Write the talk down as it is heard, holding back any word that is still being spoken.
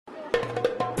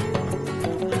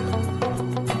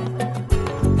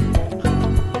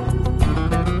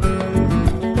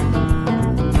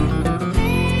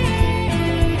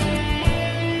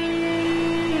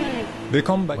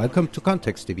Welcome to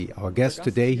Context TV. Our guest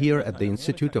today here at the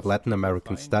Institute of Latin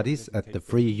American Studies at the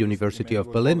Free University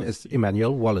of Berlin is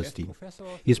Immanuel Wallerstein.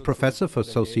 He is professor for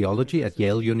sociology at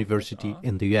Yale University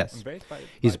in the US.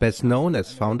 He is best known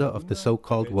as founder of the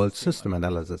so-called world system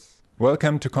analysis.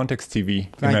 Welcome to Context TV,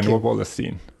 Immanuel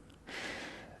Wallerstein.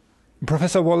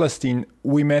 Professor Wallerstein,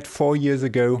 we met 4 years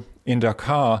ago in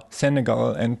Dakar,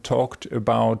 Senegal, and talked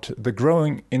about the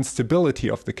growing instability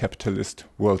of the capitalist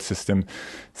world system.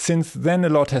 Since then, a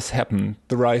lot has happened.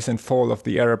 The rise and fall of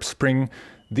the Arab Spring,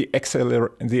 the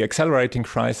accelerating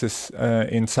crisis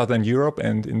in southern Europe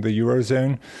and in the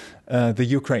Eurozone, the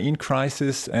Ukraine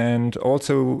crisis, and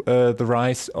also the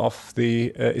rise of the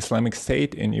Islamic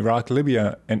State in Iraq,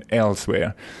 Libya, and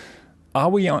elsewhere. Are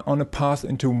we on a path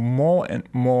into more and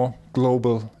more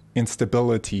global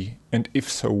instability, and if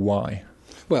so, why?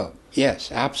 Well,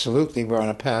 yes, absolutely. We're on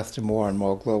a path to more and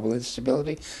more global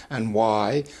instability, and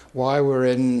why? Why we're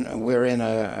in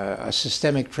a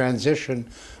systemic transition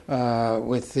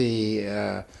with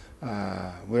the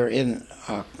we're in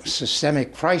a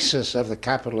systemic crisis of the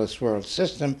capitalist world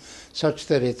system, such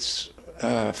that it's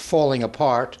falling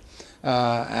apart.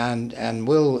 And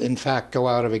will in fact go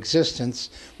out of existence.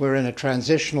 We're in a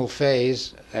transitional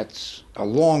phase. That's a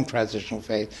long transitional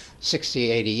phase,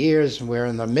 60, 80 years, and we're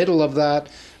in the middle of that,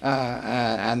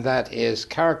 and that is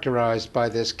characterized by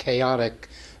this chaotic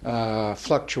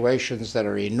fluctuations that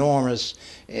are enormous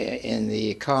in the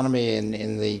economy,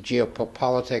 in the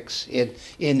geopolitics,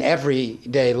 in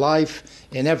everyday life,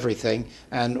 in everything,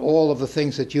 and all of the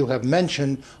things that you have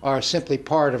mentioned are simply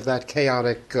part of that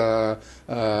chaotic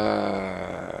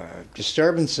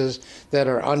disturbances that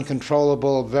are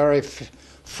uncontrollable, very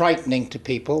frightening to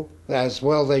people, as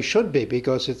well they should be,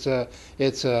 because it's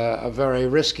a very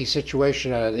risky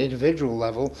situation at an individual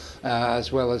level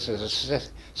as well as a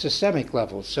systemic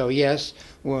level. So yes,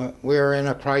 we're in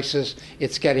a crisis.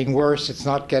 It's getting worse. It's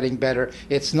not getting better.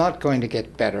 It's not going to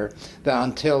get better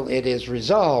until it is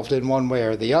resolved in one way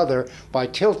or the other by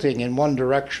tilting in one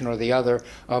direction or the other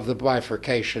of the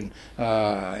bifurcation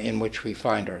in which we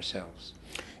find ourselves.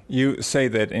 You say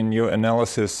that in your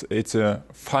analysis it's a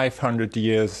 500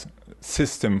 years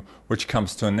system which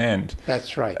comes to an end.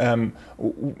 That's right.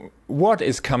 What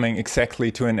is coming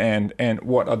exactly to an end, and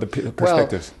what are the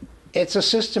perspectives? Well, it's a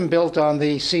system built on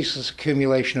the ceaseless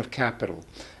accumulation of capital.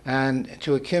 And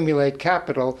to accumulate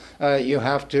capital, you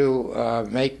have to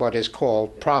make what is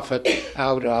called profit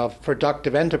out of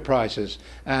productive enterprises.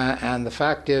 And the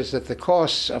fact is that the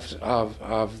costs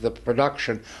of the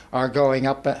production are going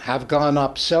up, have gone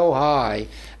up so high,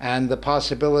 and the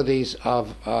possibilities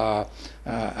of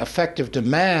effective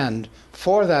demand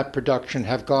for that production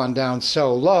have gone down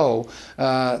so low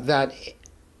that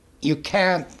you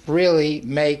can't really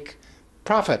make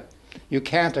profit. You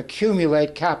can't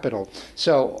accumulate capital.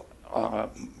 So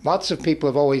lots of people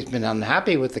have always been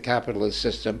unhappy with the capitalist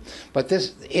system, but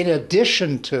this, in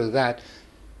addition to that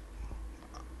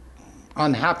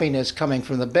unhappiness coming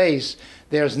from the base,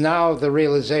 there's now the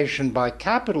realization by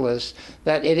capitalists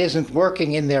that it isn't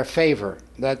working in their favor,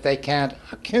 that they can't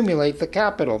accumulate the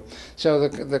capital. So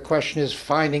the question is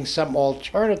finding some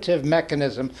alternative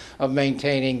mechanism of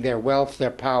maintaining their wealth,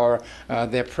 their power,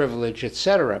 their privilege,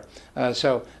 etc.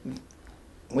 So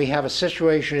we have a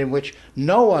situation in which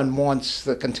no one wants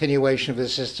the continuation of the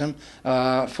system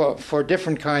for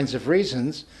different kinds of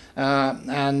reasons,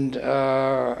 and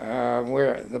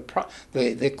where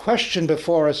the question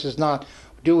before us is not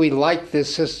do we like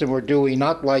this system or do we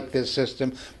not like this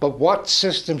system, but what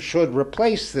system should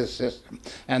replace this system?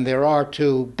 And there are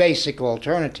two basic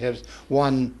alternatives,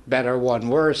 one better, one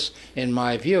worse, in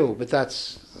my view, but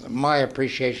that's my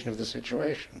appreciation of the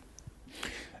situation.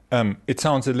 It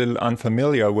sounds a little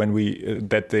unfamiliar when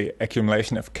that the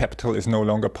accumulation of capital is no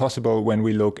longer possible when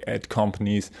we look at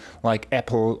companies like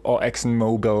Apple or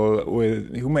ExxonMobil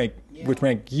which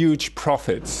make huge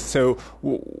profits. So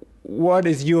what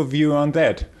is your view on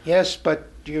that? Yes, but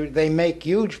they make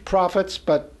huge profits,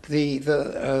 but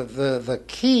the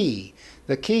key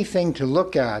thing to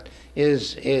look at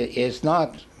is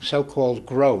not so-called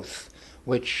growth,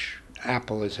 which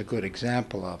Apple is a good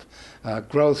example of.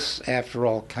 Growths, after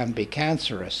all, can be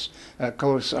cancerous.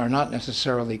 Growths are not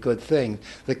necessarily good things.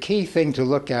 The key thing to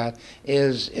look at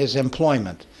is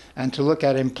employment, and to look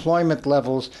at employment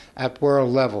levels at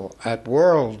world level, at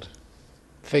world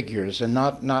figures, and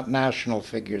not national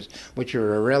figures, which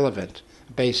are irrelevant.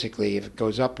 Basically, if it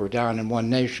goes up or down in one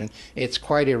nation, it's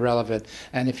quite irrelevant.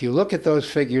 And if you look at those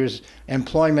figures,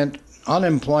 employment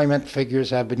unemployment figures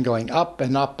have been going up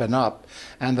and up and up.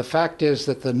 And the fact is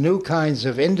that the new kinds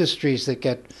of industries that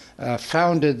get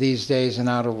founded these days and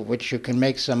out of which you can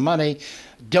make some money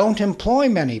don't employ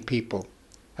many people.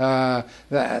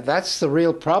 That's the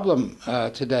real problem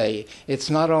today. It's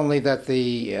not only that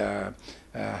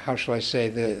how shall I say,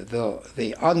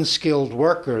 the unskilled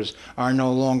workers are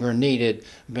no longer needed,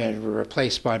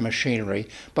 replaced by machinery,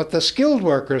 but the skilled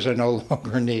workers are no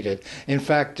longer needed. In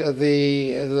fact,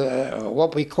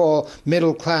 what we call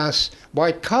middle-class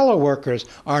white-collar workers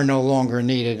are no longer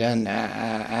needed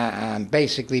and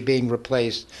basically being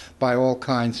replaced by all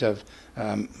kinds of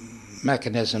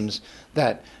mechanisms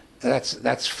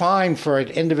that's fine for an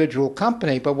individual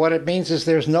company, but what it means is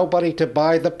there's nobody to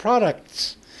buy the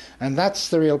products. And that's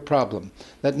the real problem,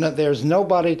 that there's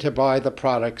nobody to buy the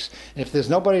products. If there's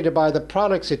nobody to buy the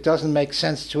products, it doesn't make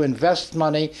sense to invest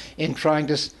money in trying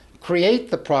to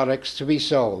create the products to be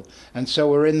sold. And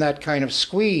so we're in that kind of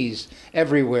squeeze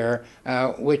everywhere,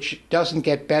 which doesn't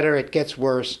get better, it gets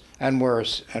worse and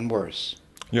worse and worse.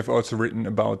 You've also written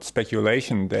about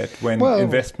speculation, that when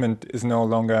investment is no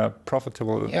longer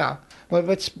profitable. Yeah, well,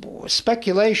 but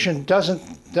speculation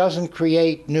doesn't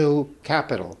create new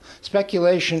capital.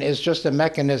 Speculation is just a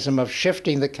mechanism of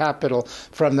shifting the capital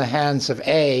from the hands of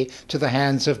A to the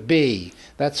hands of B.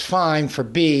 That's fine for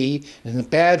B and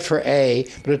bad for A,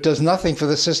 but it does nothing for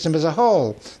the system as a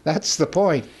whole. That's the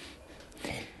point.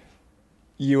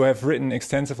 You have written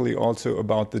extensively also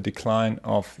about the decline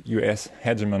of U.S.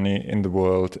 hegemony in the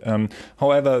world.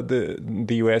 However,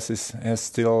 the U.S. is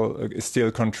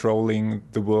still controlling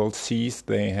the world seas.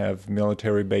 They have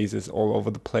military bases all over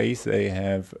the place. They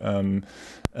have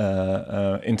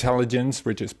intelligence,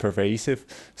 which is pervasive.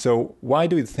 So why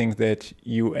do you think that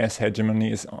U.S.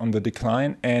 hegemony is on the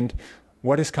decline? And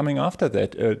what is coming after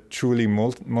that? A truly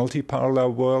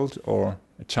multipolar world, or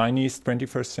a Chinese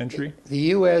 21st century? The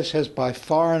U.S. has by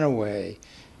far and away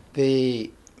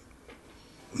the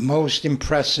most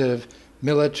impressive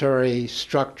military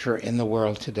structure in the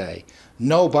world today.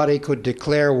 Nobody could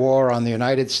declare war on the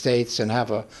United States and have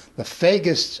the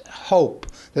vaguest hope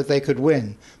that they could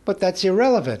win. But that's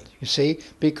irrelevant, you see,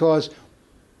 because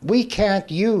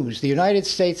the United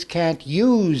States can't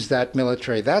use that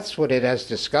military. That's what it has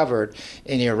discovered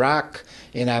in Iraq,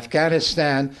 in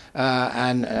Afghanistan,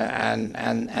 and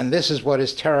this is what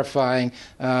is terrifying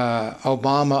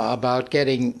Obama about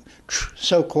getting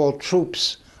so-called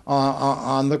troops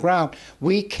on the ground.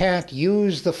 We can't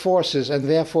use the forces, and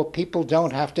therefore people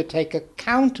don't have to take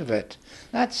account of it.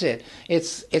 That's it.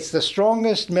 It's the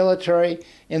strongest military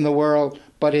in the world,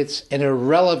 but it's an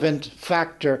irrelevant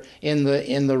factor in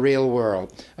the real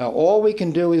world. All we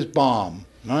can do is bomb,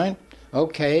 right?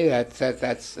 Okay,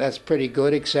 that's pretty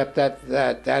good, except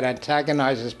that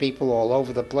antagonizes people all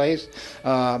over the place,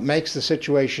 makes the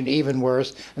situation even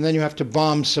worse, and then you have to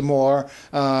bomb some more,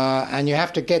 and you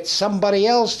have to get somebody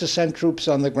else to send troops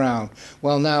on the ground.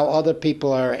 Well, now other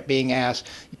people are being asked,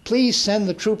 please send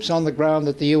the troops on the ground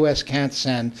that the U.S. can't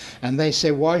send, and they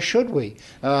say, why should we?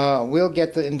 We'll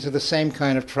get into the same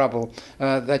kind of trouble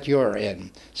that you're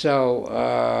in. So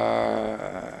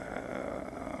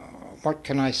what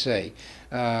can I say?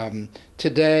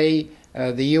 Today,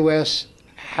 the U.S.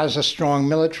 has a strong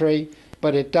military,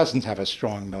 but it doesn't have a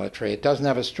strong military. It doesn't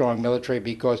have a strong military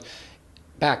because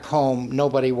back home,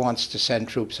 nobody wants to send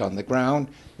troops on the ground.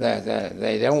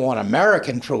 They don't want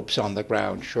American troops on the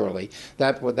ground, surely.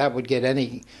 That would get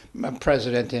any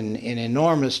president in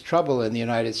enormous trouble in the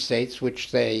United States,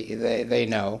 which they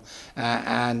know.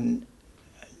 And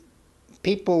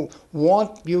people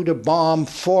want you to bomb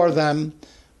for them,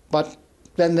 but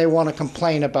then they want to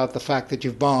complain about the fact that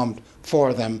you've bombed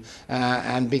for them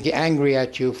and be angry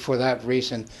at you for that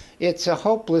reason. It's a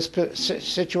hopeless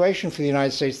situation for the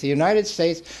United States. The United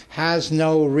States has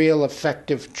no real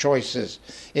effective choices.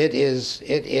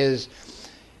 It's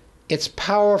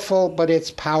powerful, but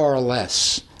it's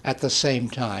powerless at the same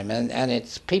time.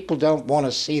 And people don't want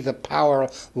to see the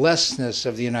powerlessness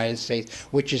of the United States,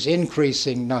 which is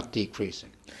increasing, not decreasing.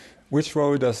 Which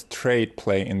role does trade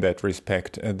play in that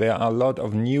respect? There are a lot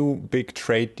of new big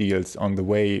trade deals on the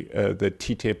way, the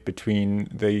TTIP between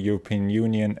the European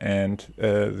Union and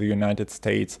the United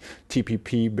States,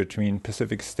 TPP between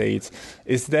Pacific states.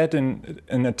 Is that an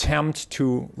attempt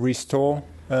to restore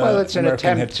well, it's an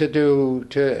American attempt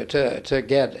to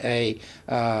get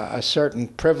a certain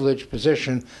privileged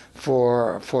position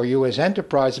for U.S.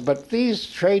 enterprise, but these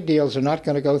trade deals are not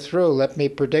going to go through. Let me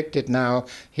predict it now.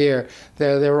 Here,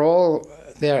 they're all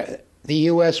there. The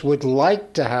U.S. would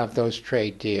like to have those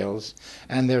trade deals,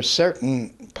 and there's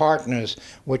certain partners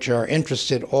which are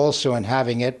interested also in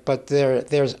having it, but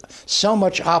there's so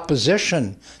much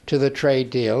opposition to the trade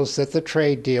deals that the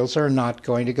trade deals are not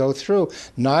going to go through,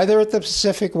 neither at the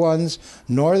Pacific ones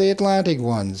nor the Atlantic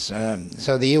ones.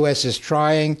 So the U.S. is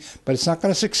trying, but it's not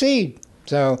going to succeed.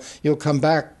 So you'll come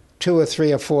back 2 or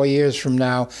 3 or 4 years from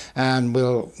now, and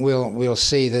we'll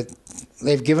see that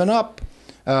they've given up.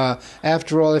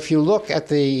 After all, if you look at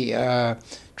the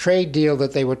trade deal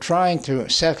that they were trying to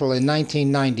settle in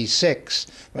 1996,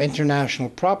 international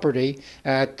property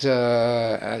at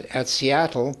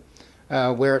Seattle,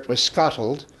 where it was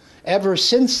scuttled, ever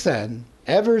since then,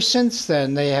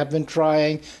 they have been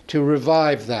trying to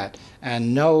revive that,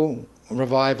 and no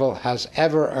revival has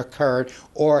ever occurred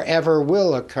or ever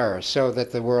will occur, so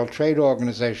that the World Trade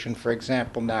Organization, for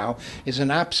example, now is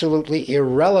an absolutely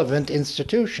irrelevant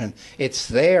institution. It's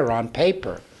there on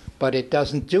paper, but it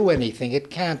doesn't do anything. It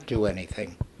can't do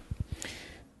anything.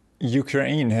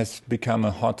 Ukraine has become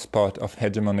a hotspot of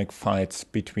hegemonic fights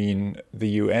between the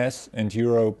US and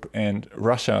Europe and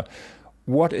Russia.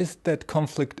 What is that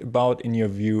conflict about, in your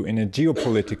view, in a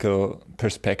geopolitical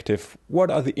perspective? What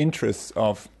are the interests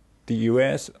of the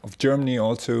US, of Germany,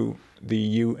 also the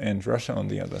EU and Russia on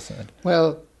the other side?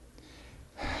 Well,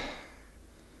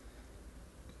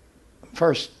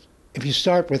 first, if you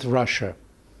start with Russia,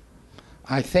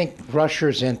 I think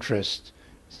Russia's interest,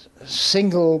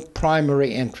 single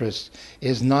primary interest,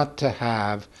 is not to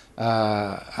have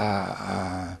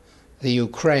the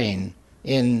Ukraine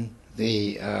in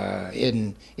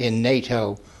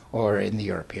NATO or in the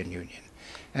European Union.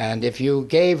 And if you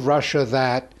gave Russia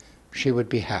that, she would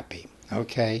be happy.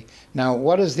 Okay. Now,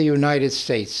 what is the United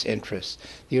States' interest?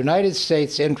 The United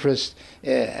States' interest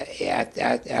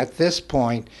at this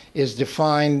point is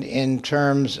defined in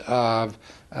terms of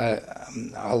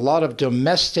a lot of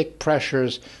domestic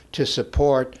pressures to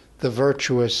support the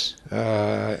virtuous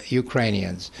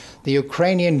Ukrainians. The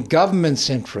Ukrainian government's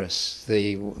interests,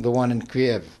 the one in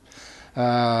Kyiv,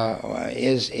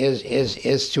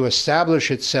 is to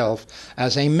establish itself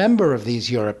as a member of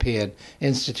these European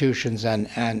institutions and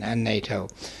NATO.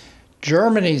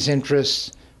 Germany's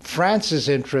interest, France's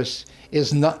interest,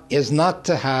 is not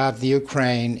to have the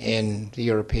Ukraine in the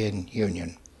European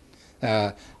Union.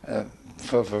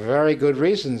 For very good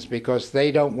reasons, because they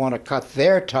don't want to cut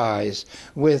their ties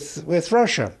with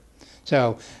Russia.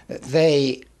 So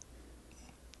they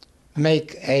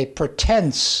make a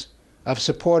pretense of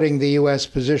supporting the U.S.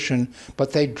 position,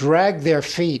 but they drag their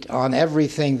feet on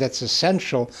everything that's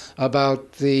essential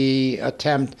about the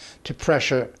attempt to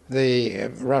pressure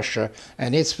Russia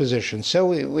and its position. So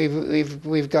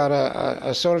we've got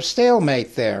a sort of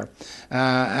stalemate there,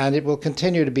 and it will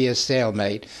continue to be a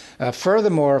stalemate.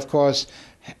 Furthermore, of course,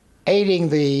 aiding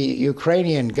the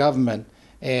Ukrainian government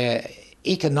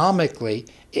economically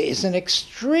is an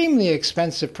extremely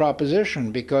expensive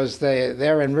proposition, because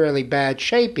they're in really bad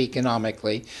shape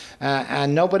economically,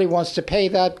 and nobody wants to pay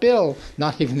that bill,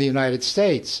 not even the United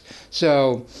States.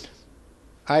 So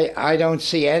I don't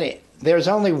see any. There's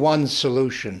only one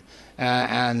solution,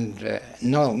 and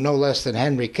no less than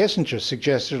Henry Kissinger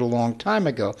suggested a long time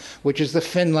ago, which is the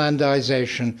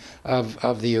Finlandization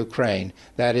of the Ukraine.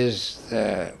 That is,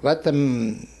 let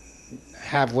them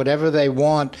have whatever they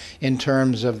want in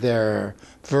terms of their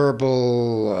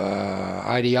verbal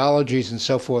ideologies and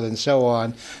so forth and so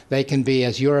on. They can be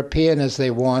as European as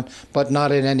they want, but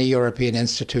not in any European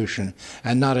institution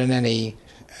and not in any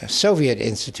Soviet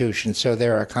institution. So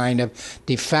they're a kind of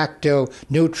de facto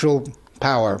neutral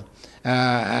power.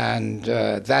 And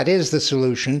that is the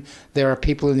solution. There are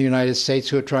people in the United States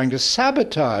who are trying to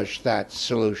sabotage that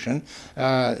solution.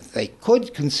 They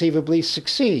could conceivably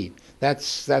succeed.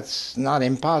 That's not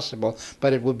impossible,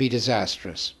 but it would be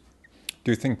disastrous.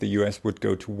 Do you think the U.S. would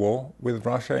go to war with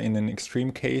Russia in an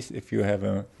extreme case if you have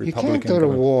a Republican? You can't go to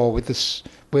war with this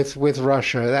with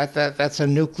Russia. That's a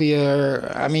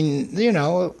nuclear. I mean, you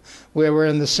know, we're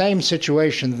in the same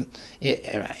situation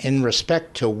in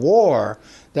respect to war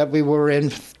that we were in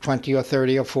 20 or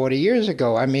 30 or 40 years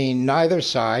ago. I mean, neither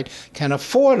side can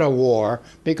afford a war,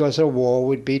 because a war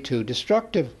would be too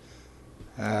destructive.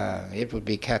 It would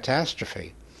be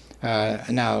catastrophe.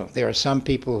 Now, there are some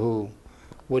people who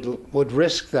would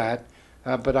risk that,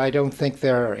 but I don't think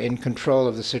they're in control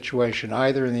of the situation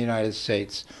either in the United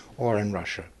States or in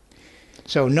Russia.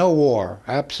 So no war,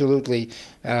 absolutely.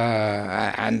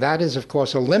 And that is, of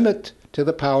course, a limit to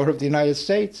the power of the United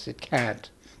States. It can't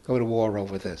go to war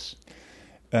over this.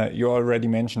 You already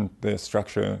mentioned the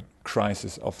structural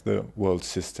crisis of the world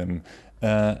system.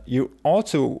 You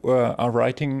also are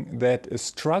writing that a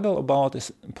struggle about a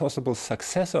possible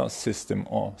successor system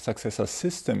or successor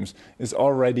systems is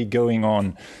already going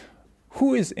on.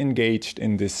 Who is engaged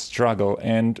in this struggle,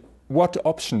 and what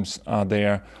options are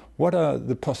there? What are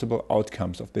the possible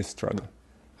outcomes of this struggle?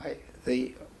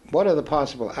 What are the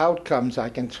possible outcomes I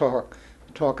can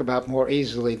talk about more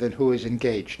easily than who is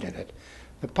engaged in it.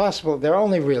 There are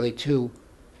only really two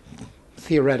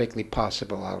theoretically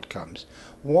possible outcomes.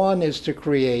 One is to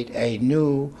create a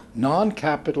new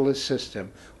non-capitalist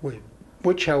system,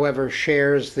 which, however,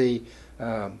 shares the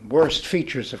worst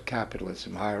features of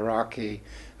capitalism: hierarchy,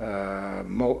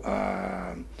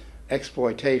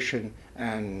 exploitation,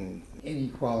 and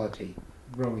inequality,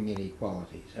 growing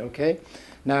inequalities. Okay?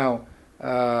 Now,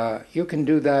 you can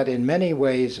do that in many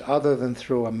ways other than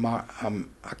through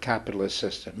a capitalist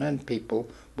system, and people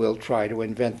will try to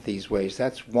invent these ways.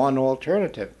 That's one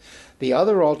alternative. The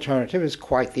other alternative is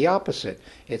quite the opposite.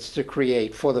 It's to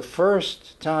create, for the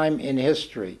first time in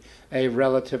history, a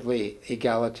relatively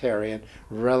egalitarian,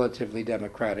 relatively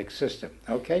democratic system.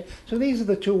 Okay? So these are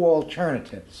the two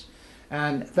alternatives.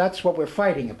 And that's what we're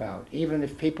fighting about, even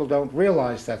if people don't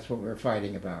realize that's what we're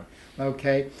fighting about.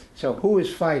 Okay? So who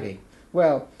is fighting?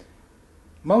 Well,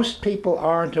 most people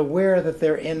aren't aware that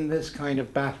they're in this kind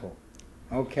of battle.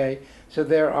 Okay? So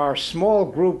there are small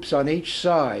groups on each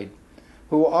side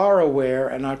who are aware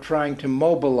and are trying to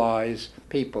mobilize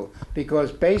people,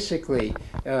 because basically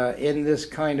in this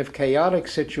kind of chaotic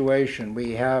situation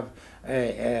we have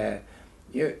how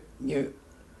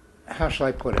shall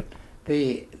I put it?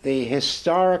 The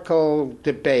historical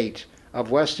debate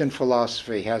of Western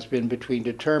philosophy has been between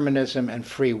determinism and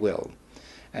free will,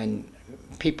 and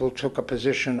people took a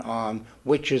position on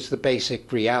which is the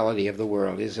basic reality of the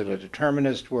world. Is it a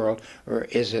determinist world, or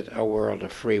is it a world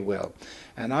of free will?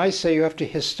 And I say you have to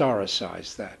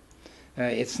historicize that.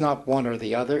 It's not one or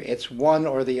the other. It's one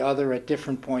or the other at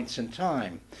different points in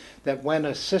time. That when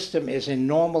a system is in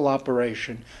normal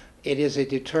operation, it is a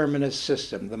determinist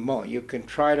system. You can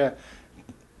try to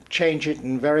change it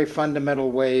in very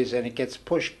fundamental ways, and it gets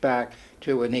pushed back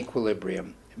to an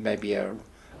equilibrium, maybe a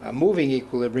moving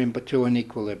equilibrium, but to an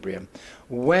equilibrium.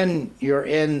 When you're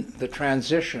in the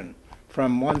transition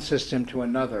from one system to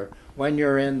another, when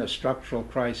you're in the structural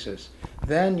crisis,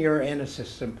 then you're in a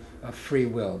system of free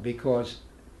will, because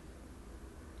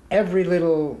every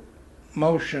little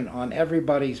motion on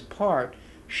everybody's part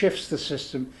shifts the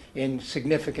system in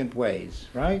significant ways,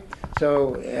 right?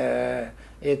 So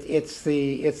it's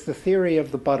the theory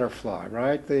of the butterfly,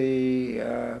 right?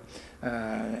 It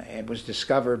was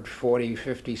discovered 40,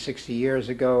 50, 60 years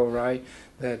ago, right?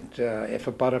 That if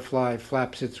a butterfly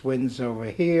flaps its wings over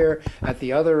here at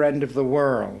the other end of the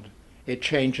world, it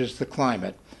changes the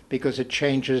climate, because it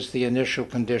changes the initial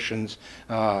conditions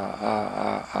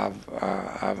of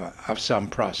some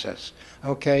process.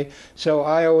 Okay? So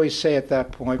I always say at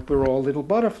that point, we're all little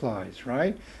butterflies,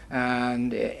 right?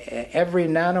 And every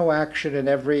nano action in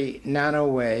every nano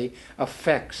way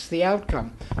affects the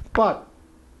outcome. But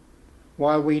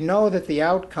while we know that the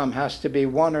outcome has to be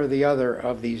one or the other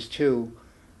of these two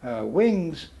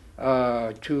wings,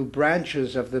 two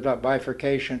branches of the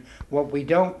bifurcation, what we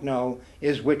don't know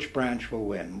is which branch will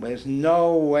win. There's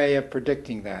no way of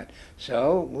predicting that.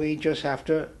 So we just have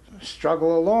to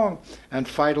struggle along and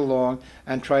fight along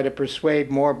and try to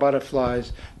persuade more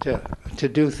butterflies to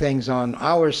do things on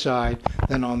our side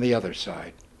than on the other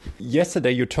side.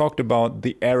 Yesterday you talked about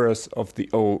the errors of the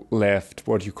old left,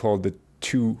 what you call the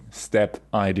two-step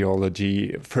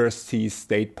ideology: first seize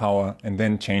state power and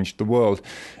then change the world.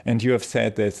 And you have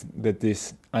said that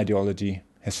this ideology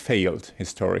has failed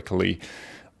historically.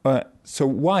 So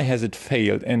why has it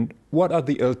failed, and what are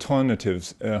the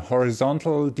alternatives?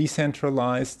 Horizontal,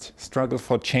 decentralized struggle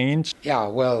for change? Yeah,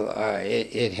 well,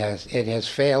 it has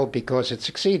failed because it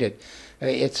succeeded.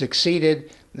 It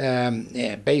succeeded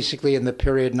basically in the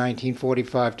period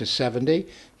 1945 to 70.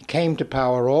 Came to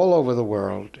power all over the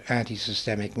world,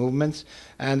 anti-systemic movements,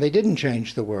 and they didn't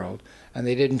change the world. And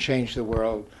they didn't change the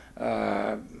world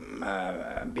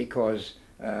because,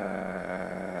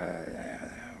 how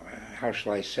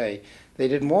shall I say, they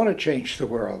didn't want to change the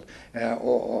world.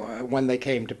 Or when they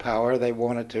came to power, they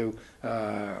wanted to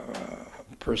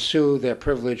pursue their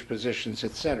privileged positions,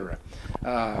 etc.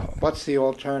 What's the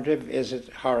alternative? Is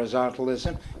it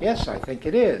horizontalism? Yes, I think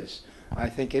it is. I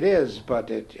think it is,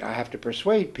 but I have to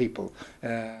persuade people.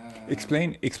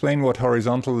 Explain what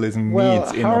horizontalism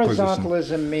means in opposition. Well,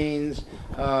 horizontalism means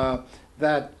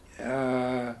that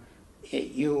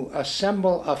you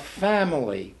assemble a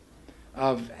family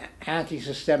of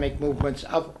anti-systemic movements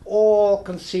of all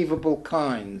conceivable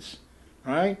kinds,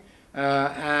 right?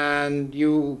 And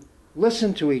you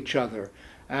listen to each other,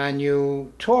 and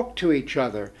you talk to each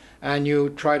other, and you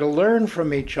try to learn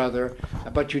from each other,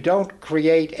 but you don't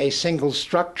create a single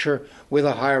structure with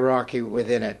a hierarchy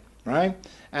within it, right?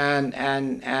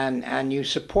 And you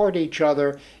support each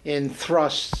other in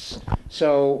thrusts.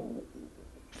 So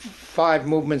 5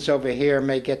 movements over here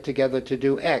may get together to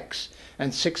do X,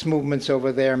 and 6 movements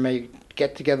over there may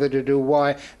get together to do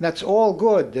Y. That's all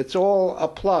good. That's all a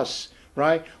plus,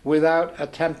 right? Without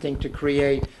attempting to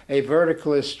create a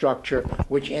verticalist structure,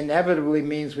 which inevitably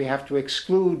means we have to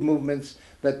exclude movements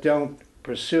that don't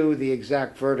pursue the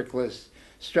exact verticalist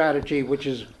strategy, which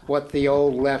is what the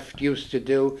old left used to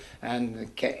do, and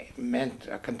meant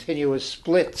continuous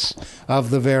splits of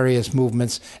the various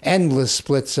movements, endless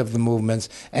splits of the movements,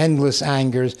 endless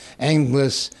angers,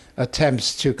 endless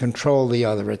attempts to control the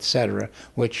other, etc.,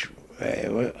 which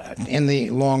in the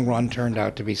long run turned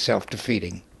out to be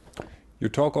self-defeating. You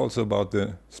talk also about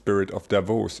the spirit of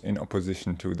Davos in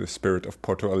opposition to the spirit of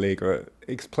Porto Alegre.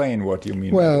 Explain what you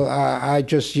mean. Well, I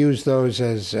just use those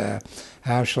as,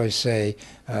 how shall I say,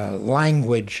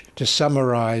 language to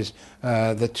summarize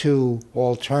the two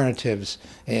alternatives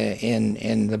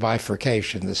in the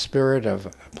bifurcation. The spirit of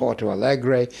Porto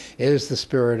Alegre is the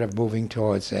spirit of moving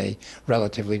towards a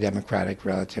relatively democratic,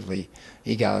 relatively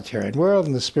egalitarian world,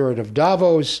 and the spirit of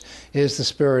Davos is the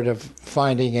spirit of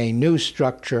finding a new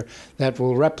structure that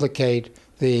will replicate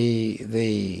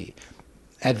the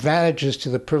advantages to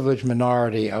the privileged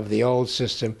minority of the old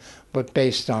system, but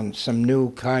based on some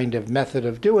new kind of method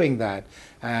of doing that.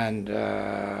 And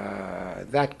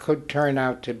that could turn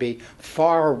out to be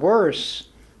far worse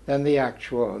than the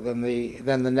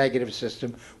negative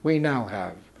system we now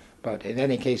have. But in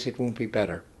any case, it won't be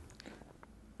better.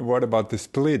 What about the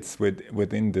splits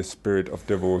within the spirit of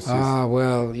Davos?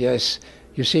 Well, yes.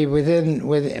 You see, within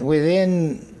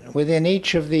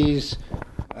each of these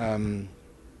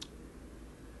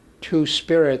two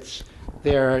spirits,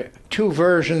 there are two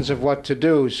versions of what to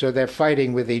do, so they're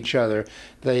fighting with each other.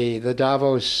 The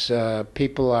Davos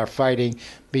people are fighting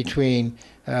between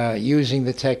using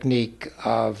the technique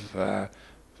of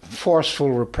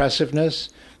forceful repressiveness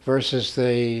versus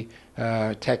the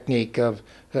technique of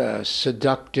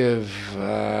seductive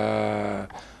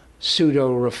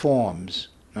pseudo-reforms,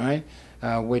 right?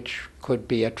 Which could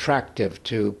be attractive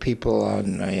to people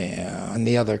on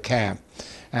the other camp.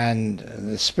 And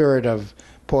the spirit of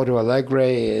Porto Alegre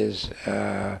is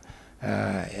a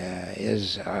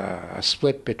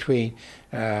split between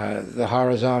the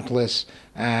horizontalists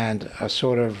and a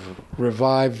sort of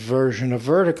revived version of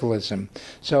verticalism.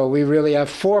 So we really have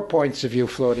 4 points of view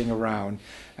floating around,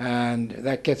 and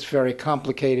that gets very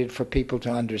complicated for people to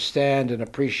understand and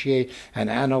appreciate and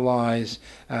analyze,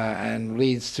 and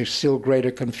leads to still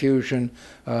greater confusion.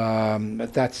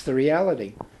 But that's the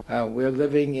reality. We're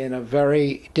living in a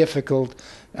very difficult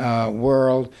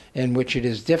world in which it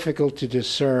is difficult to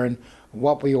discern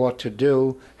what we ought to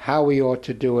do, how we ought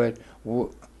to do it,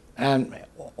 and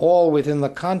all within the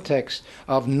context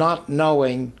of not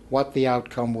knowing what the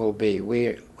outcome will be.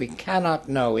 We cannot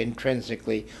know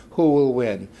intrinsically who will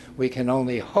win. We can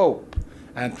only hope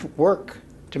and work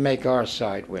to make our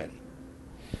side win.